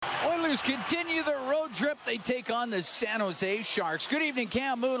Oilers continue their road trip. They take on the San Jose Sharks. Good evening,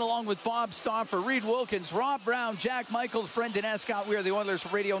 Cam Moon, along with Bob Stauffer, Reed Wilkins, Rob Brown, Jack Michaels, Brendan Escott. We are the Oilers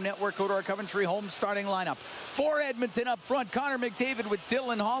Radio Network. Go to our Coventry home starting lineup. For Edmonton up front, Connor McDavid with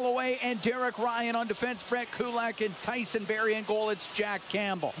Dylan Holloway and Derek Ryan on defense. Brett Kulak and Tyson Barrie in goal. It's Jack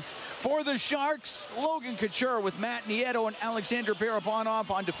Campbell. For the Sharks, Logan Couture with Matt Nieto and Alexander Barabanov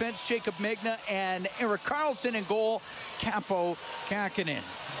on defense. Jacob Megna and Erik Karlsson in goal. Kaapo Kähkönen.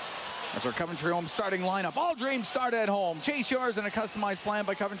 That's our Coventry Home starting lineup. All dreams start at home. Chase yours in a customized plan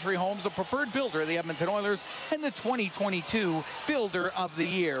by Coventry Homes, a preferred builder of the Edmonton Oilers, and the 2022 Builder of the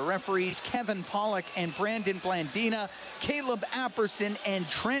Year. Referees Kevin Pollock and Brandon Blandina, Caleb Apperson and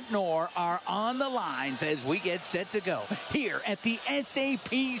Trent Knorr are on the lines as we get set to go here at the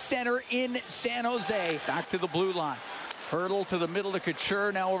SAP Center in San Jose. Back to the blue line. Hurdle to the middle to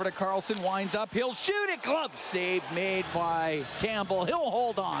Couture, now over to Karlsson, winds up, he'll shoot it, glove save made by Campbell, he'll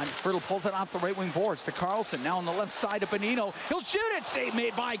hold on. Hurdle pulls it off the right wing boards to Karlsson, now on the left side to Bonino, he'll shoot it, save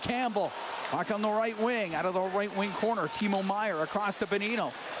made by Campbell. Back on the right wing, out of the right wing corner, Timo Meier across to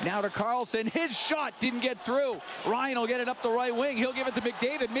Bonino, now to Karlsson, his shot didn't get through. Ryan will get it up the right wing, he'll give it to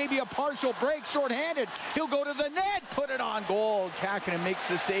McDavid, maybe a partial break, shorthanded, he'll go to the net, put it on goal. Kähkönen makes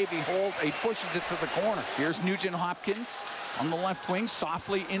the save, he pushes it to the corner. Here's Nugent Hopkins on the left wing,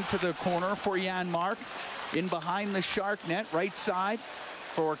 softly into the corner for Janmark. In behind the Shark net, right side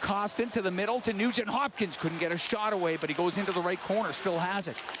for Kostin, to the middle to Nugent Hopkins. Couldn't get a shot away, but he goes into the right corner, still has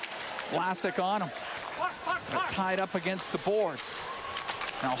it. Vlasic on him. Tied up against the boards.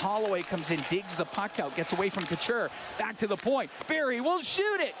 Now Holloway comes in, digs the puck out, gets away from Couture. Back to the point. Barrie will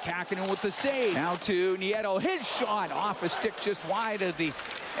shoot it. Kähkönen with the save. Now to Nieto. His shot off a stick just wide of the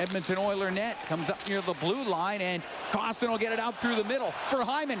Edmonton Oiler net. Comes up near the blue line, and Kostin will get it out through the middle. For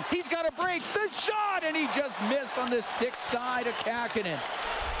Hyman, he's got a break. The shot, and he just missed on the stick side of Kähkönen.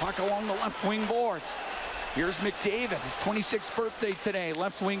 Puck along the left wing boards. Here's McDavid, his 26th birthday today.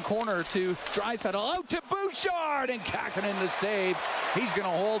 Left wing corner to Draisaitl, out to Bouchard, and Kähkönen the save. He's going to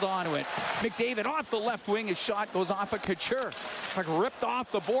hold on to it. McDavid off the left wing, his shot goes off of Couture. Puck ripped off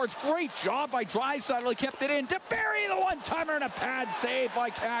the boards. Great job by Draisaitl, he kept it in. To Barrie, the one-timer, and a pad save by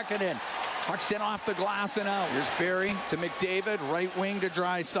Kähkönen. Puck sent off the glass and out. Here's Barrie to McDavid, right wing to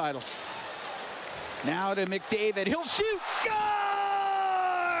Draisaitl. Now to McDavid, he'll shoot, scores!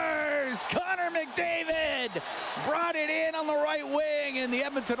 Connor McDavid brought it in on the right wing, and the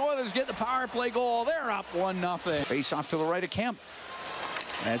Edmonton Oilers get the power play goal. They're up 1-0. Face off to the right of Kemp.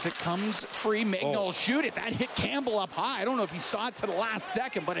 As it comes free, Megna will shoot it. That hit Campbell up high. I don't know if he saw it to the last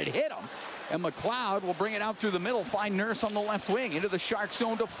second, but it hit him. And McLeod will bring it out through the middle, find Nurse on the left wing, into the Shark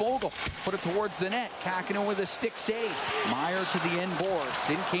zone to Foegele. Put it towards the net. Kähkönen with a stick save. Meier to the end boards.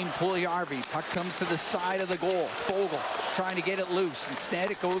 In came Puljujarvi. Puck comes to the side of the goal. Foegele trying to get it loose. Instead,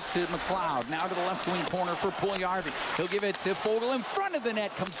 it goes to McLeod. Now to the left wing corner for Puljujarvi. He'll give it to Foegele in front of the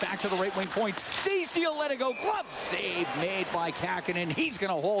net. Comes back to the right wing point. Ceci will let it go. Glove save made by Kähkönen. He's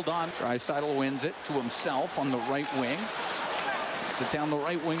going to hold on. Draisaitl wins it to himself on the right wing. It down the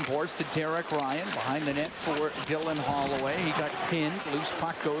right wing boards to Derek Ryan. Behind the net for Dylan Holloway. He got pinned. Loose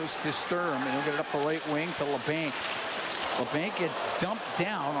puck goes to Sturm, and he'll get it up the right wing to LeBanc. LeBanc gets dumped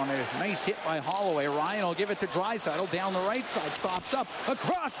down on a nice hit by Holloway. Ryan will give it to Draisaitl down the right side. Stops up.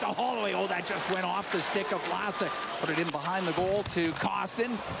 Across to Holloway. Oh, that just went off the stick of Vlasic. Put it in behind the goal to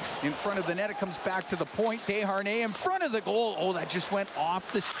Kostin. In front of the net, it comes back to the point. Desharnais in front of the goal. Oh, that just went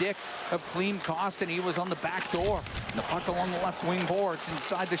off the stick of Klim Kostin. He was on the back door. And the puck along the left wing boards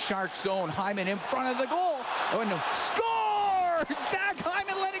inside the Shark zone. Hyman in front of the goal. Oh, no. Score! Zach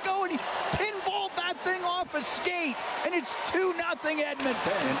Hyman let it go, and he pinballed that thing off a skate. And it's 2-0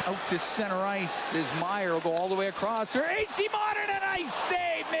 Edmonton. And out to center ice is Meier. Will go all the way across here. AC Modern, a nice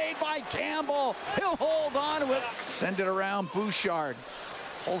save made by Campbell. He'll hold on to it. Send it around. Bouchard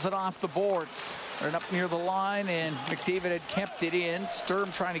pulls it off the boards. Right up near the line, and McDavid had kept it in.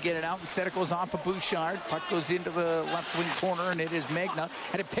 Sturm trying to get it out. Instead, it goes off of Bouchard. Puck goes into the left wing corner, and it is Megna.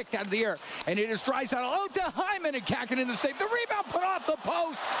 Had it picked out of the air, and it is Draisaitl out to Hyman, and Kähkönen the save. The rebound put off the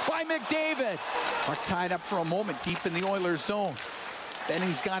post by McDavid. Puck tied up for a moment deep in the Oilers zone.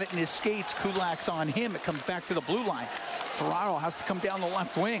 Benning's got it in his skates. Kulak's on him. It comes back to the blue line. Ferraro has to come down the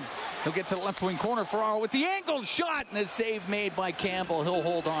left wing. He'll get to the left wing corner. Ferraro with the angled shot, and the save made by Campbell. He'll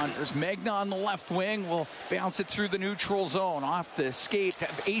hold on. There's Megna on the left wing. Will bounce it through the neutral zone. Off the skate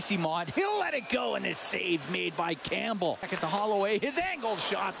of AC Mod. He'll let it go, and the save made by Campbell. Back at the Holloway. His angled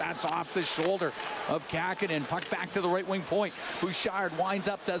shot. That's off the shoulder of Kähkönen. Puck back to the right wing point. Bouchard winds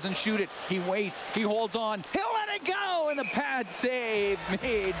up, doesn't shoot it. He waits. He holds on. He'll let it go, and the pad save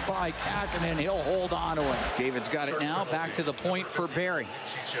made by Kähkönen. He'll hold on to it. David's got it now. Back to the point for Barrie.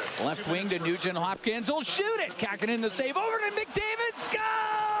 Left wing to Nugent Hopkins. He'll shoot it. Kähkönen the save. Over to McDavid. Scores!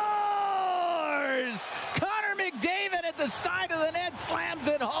 Connor McDavid at the side of the net slams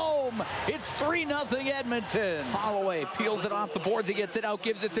it home. It's 3-0 Edmonton. Holloway peels it off the boards. He gets it out,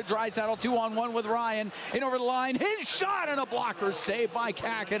 gives it to Draisaitl. 2-on-1 with Ryan. In over the line. His shot and a blocker saved by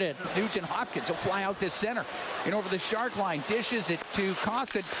Kähkönen. Nugent Hopkins will fly out this center. In over the Shark line. Dishes it to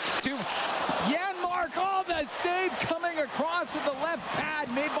Kostin. To Janmark. Oh, the save coming across with the left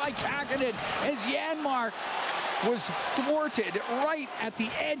pad made by Kähkönen as Janmark was thwarted right at the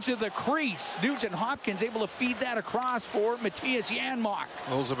edge of the crease. Nugent Hopkins able to feed that across for Mattias Janmark.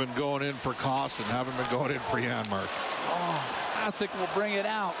 Those have been going in for Kostin, haven't been going in for Janmark. Oh, Vlasic will bring it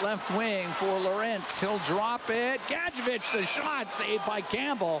out. Left wing for Lorentz. He'll drop it. Gadjevich, the shot saved by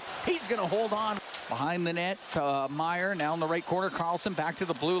Campbell. He's going to hold on. Behind the net, Meyer. Now in the right corner, Carlson back to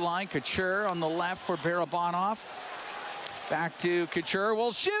the blue line. Couture on the left for Barabanov. Back to Couture.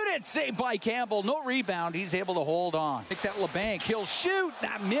 Will shoot it. Saved by Campbell. No rebound. He's able to hold on. Pick that LeBanc. He'll shoot.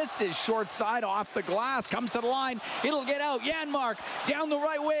 That misses. Short side off the glass. Comes to the line. It'll get out. Janmark down the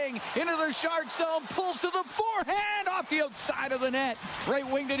right wing. Into the Shark zone. Pulls to the forehand. Off the outside of the net. Right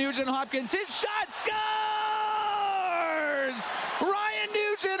wing to Nugent Hopkins. His shot scores! Ryan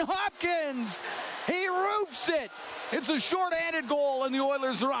Nugent Hopkins. He roofs it. It's a short-handed goal, and the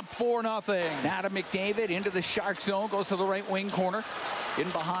Oilers are up 4-0. Now to McDavid into the Shark zone. Goes to the right wing corner. In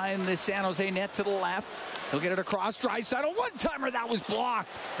behind the San Jose net to the left. He'll get it across. Draisaitl. One-timer that was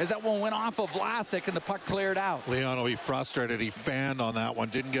blocked as that one went off of Vlasic, and the puck cleared out. Leon will be frustrated. He fanned on that one.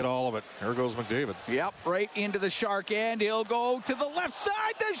 Didn't get all of it. There goes McDavid. Yep, right into the Shark end. He'll go to the left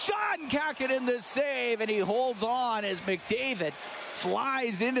side. The shot, and Kähkönen the save, and he holds on as McDavid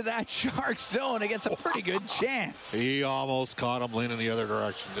flies into that Shark zone against a pretty good chance. He almost caught him leaning the other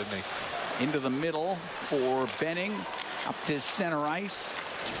direction, didn't he? Into the middle for Benning. Up to center ice.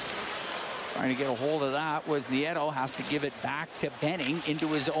 Trying to get a hold of that was Nieto. Has to give it back to Benning into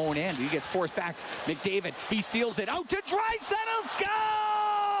his own end. He gets forced back. McDavid, he steals it out to Draisaitl. Scores!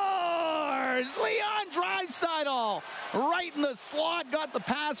 Leon Draisaitl right in the slot. Got the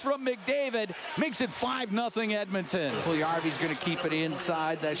pass from McDavid. Makes it 5-0 Edmonton. Puljujarvi's going to keep it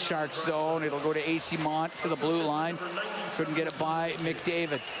inside that Shark zone. It'll go to AC Mont to the blue line. Couldn't get it by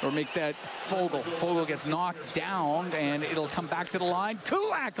McDavid or make that Fogle. Fogle gets knocked down, and it'll come back to the line.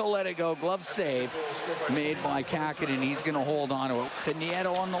 Kulak will let it go. Glove save made by Kähkönen, and he's going to hold on to it. To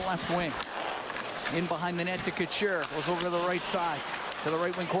Nieto on the left wing. In behind the net to Couture. Goes over to the right side. To the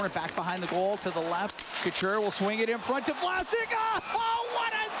right wing corner. Back behind the goal. To the left. Couture will swing it in front to Vlasic. Oh,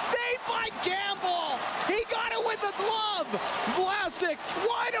 what a save by Campbell. He got it with the glove. Vlasic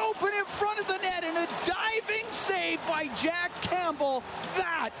wide open in front of the net, and a diving save by Jack Campbell.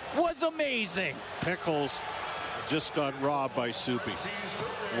 That was amazing. Pickles just got robbed by Soupy.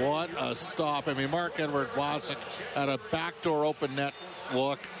 What a stop. I mean, Marc-Edouard Vlasic had a backdoor open net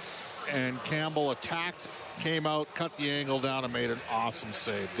look, and Campbell attacked, came out, cut the angle down, and made an awesome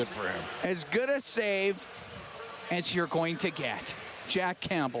save. Good for him. As good a save as you're going to get. Jack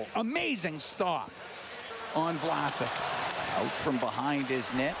Campbell, amazing stop on Vlasic. Out from behind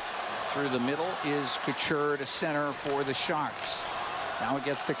his net. Through the middle is Couture to center for the Sharks. Now it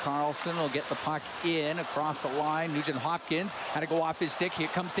gets to Carlson. He'll get the puck in across the line. Nugent Hopkins had to go off his stick. Here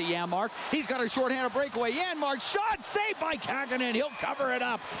comes to Janmark. He's got a shorthanded breakaway. Janmark shot saved by Kähkönen. He'll cover it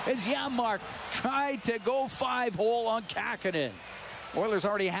up as Janmark tried to go 5-hole on Kähkönen. Oilers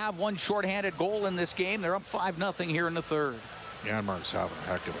already have one shorthanded goal in this game. They're up 5-0 here in the third. Janmark's having a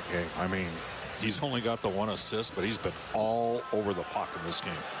heck of a game. I mean, he's only got the one assist, but he's been all over the puck in this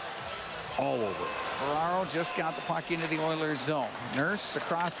game. All over. Ferraro just got the puck into the Oilers zone. Nurse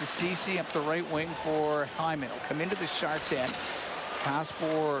across to Ceci up the right wing for Hyman. He'll come into the Sharks end. Pass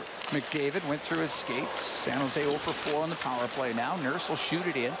for McDavid. Went through his skates. San Jose 0 for 4 on the power play now. Nurse will shoot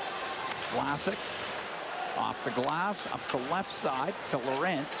it in. Vlasic off the glass. Up the left side to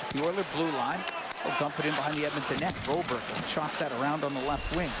Lorentz. The Oiler blue line. He'll dump it in behind the Edmonton net. Broberg will chop that around on the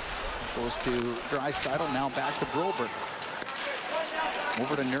left wing. Goes to Draisaitl. Now back to Broberg.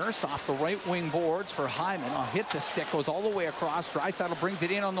 Over to Nurse off the right wing boards for Hyman. Hits a stick, goes all the way across. Draisaitl brings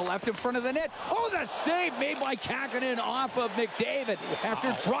it in on the left in front of the net. Oh, the save made by Kähkönen off of McDavid after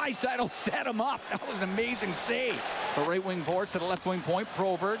Draisaitl set him up. That was an amazing save. The right wing boards to the left wing point.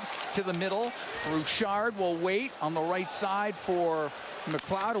 Broberg to the middle. Bouchard will wait on the right side for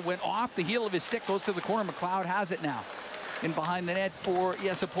McLeod, who went off the heel of his stick, goes to the corner. McLeod has it now. in behind the net for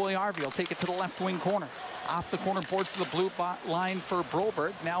Jesse Puljujärvi. He'll take it to the left wing corner. Off the corner boards to the blue line for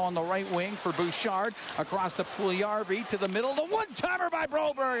Broberg. Now on the right wing for Bouchard. Across to Puljujärvi to the middle. The one-timer by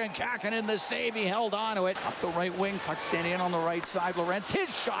Broberg, and Kähkönen the save. He held on to it. Up the right wing. Puck sent in on the right side. Lorentz,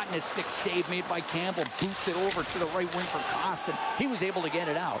 his shot and his stick save made by Campbell. Boots it over to the right wing for Kostin. He was able to get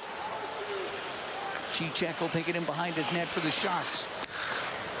it out. Cicek will take it in behind his net for the Sharks.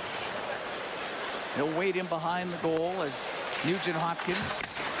 He'll wait in behind the goal as Nugent Hopkins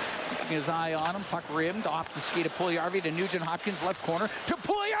keeping his eye on him. Puck rimmed off the skate of Puljujärvi to Nugent Hopkins, left corner to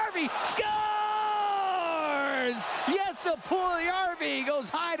Puljujärvi. Scores! Yes, Puljujärvi goes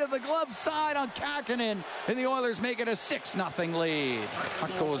high to the glove side on Kähkönen, and the Oilers make it a 6-0 lead.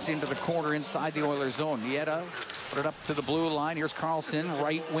 Puck goes into the corner inside the Oilers zone. Nieta put it up to the blue line. Here's Karlsson,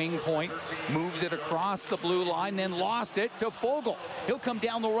 right wing point. Moves it across the blue line, then lost it to Foegele. He'll come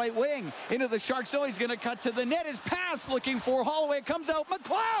down the right wing into the Shark zone. He's going to cut to the net. His pass looking for Holloway. It comes out.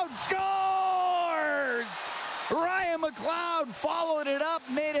 McLeod scores! Ryan McLeod followed it up,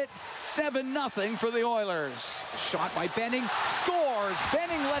 made it 7-0 for the Oilers. Shot by Benning, scores.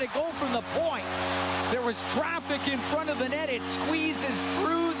 Benning let it go from the point. There was traffic in front of the net. It squeezes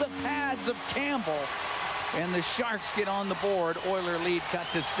through the pads of Campbell. And the Sharks get on the board. Oiler lead cut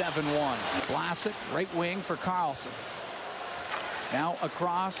to 7-1. Vlasic, right wing for Karlsson. Now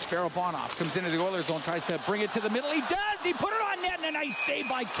across, Barabanov comes into the Oilers zone, tries to bring it to the middle. He does! He put it on net, and a nice save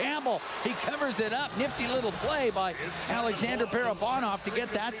by Campbell. He covers it up. Nifty little play by Alexander Barabanov to get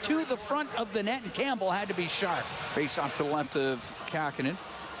that to the front of the net, and Campbell had to be sharp. Face off to the left of Kähkönen.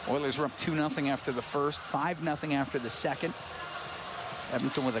 Oilers were up 2-0 after the first, 5-0 after the second.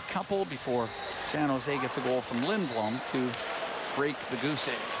 Edmonton with a couple before San Jose gets a goal from Lindblom to break the goose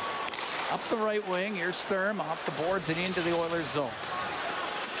egg. Up the right wing, here's Sturm off the boards and into the Oilers zone.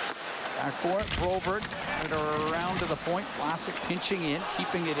 Back for it, Broberg, around to the point. Vlasic pinching in,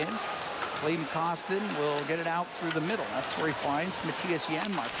 keeping it in. Clayton Kostin will get it out through the middle. That's where he finds Mattias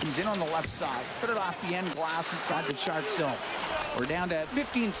Janmark. Comes in on the left side, put it off the end glass inside the Shark zone. We're down to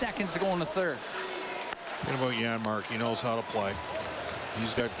 15 seconds to go in the third. And about Janmark, he knows how to play.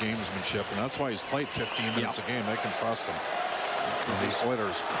 He's got gamesmanship, and that's why he's played 15 minutes a game. They can trust him. These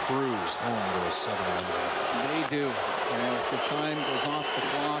Oilers cruise home to a 7-1. They do. And as the time goes off the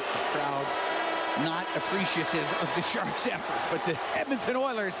clock, the crowd not appreciative of the Sharks' effort. But the Edmonton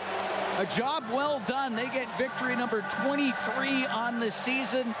Oilers, a job well done. They get victory number 23 on the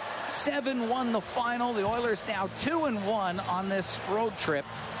season. 7-1 the final. The Oilers now 2-1 on this road trip.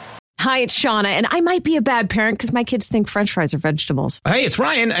 Hi, it's Shauna, and I might be a bad parent because my kids think French fries are vegetables. Hey, it's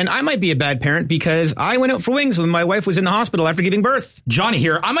Ryan, and I might be a bad parent because I went out for wings when my wife was in the hospital after giving birth. Johnny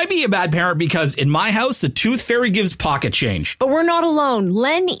here. I might be a bad parent because in my house, the Tooth Fairy gives pocket change. But we're not alone.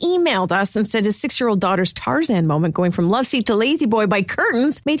 Len emailed us and said his 6-year-old daughter's Tarzan moment going from love seat to lazy boy by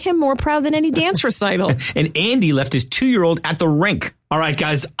curtains made him more proud than any dance recital. And Andy left his 2-year-old at the rink. All right,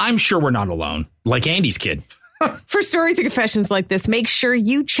 guys, I'm sure we're not alone. Like Andy's kid. For stories and confessions like this, make sure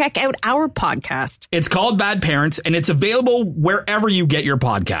you check out our podcast. It's called Bad Parents, and it's available wherever you get your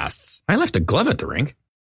podcasts. I left a glove at the rink.